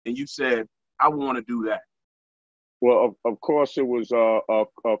and you said, I want to do that? Well, of course, it was a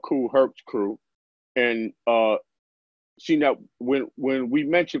Cool Herc's crew, and see now when we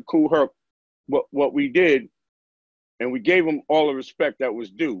mentioned Cool Herc, what we did, and we gave him all the respect that was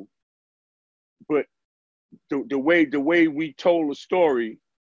due, but the way we told the story,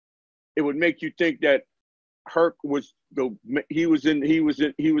 it would make you think that Herc was he was in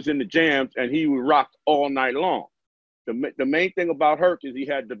the jams and he would rock all night long. The main thing about Herc is he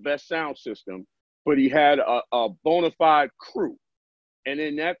had the best sound system, but he had a bona fide crew, and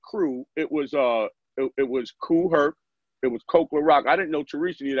in that crew it was Cool Herc, it was Coke LaRock. I didn't know till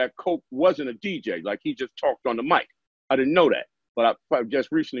recently that Coke wasn't a DJ, like he just talked on the mic. I didn't know that, but I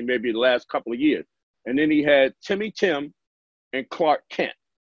just recently, maybe the last couple of years. And then he had Timmy Tim and Clark Kent,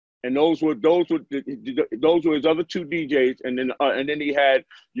 and those were his other two DJs. And then he had,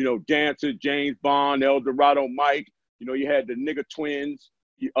 you know, Dancer, James Bond, El Dorado Mike. You know, you had the Nigga Twins.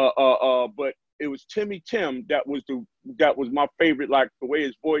 But it was Timmy Tim that was my favorite, like the way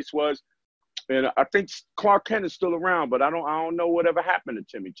his voice was. And I think Clark Kent is still around, but I don't know whatever happened to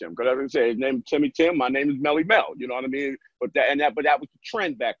Timmy Tim. Because as I say, his name is Timmy Tim. My name is Melle Mel. You know what I mean? But that was the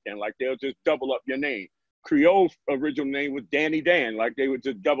trend back then. Like they'll just double up your name. Creole's original name was Danny Dan. Like they would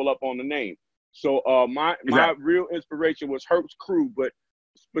just double up on the name. So my real inspiration was Herc's crew, but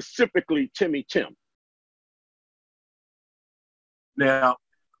specifically Timmy Tim. Now,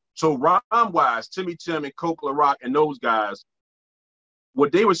 so rhyme-wise, Timmy Tim and Coke LaRock and those guys,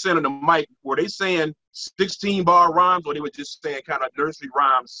 what they were saying on the mic, were they saying 16-bar rhymes, or they were just saying kind of nursery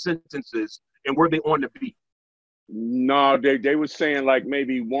rhyme sentences, and were they on the beat? No, they were saying like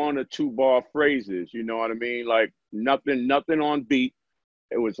maybe 1 or 2 bar phrases, you know what I mean? Like nothing on beat.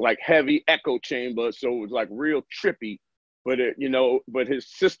 It was like heavy echo chamber, so it was like real trippy, but but his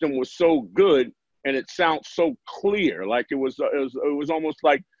system was so good and it sounds so clear. Like it was almost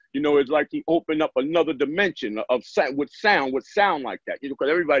like, you know, it's like he opened up another dimension of sound would sound like that, you know, because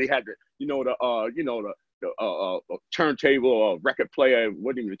everybody had the turntable or record player.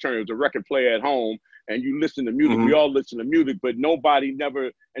 What even the turn? It was a record player at home, and you listen to music. Mm-hmm. We all listen to music, but nobody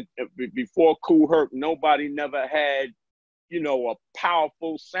never before Cool Herc, nobody never had, you know, a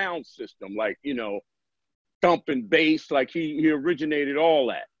powerful sound system like, you know, thumping bass. Like he originated all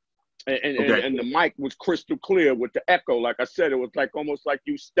that. And the mic was crystal clear with the echo. Like I said, it was like almost like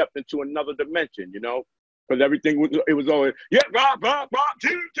you stepped into another dimension, you know, because everything was always, yeah, rock, t.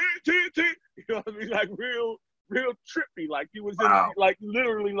 You know what I mean? Like real trippy. Like he was in, like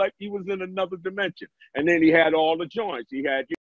literally like he was in another dimension. And then he had all the joints. He had,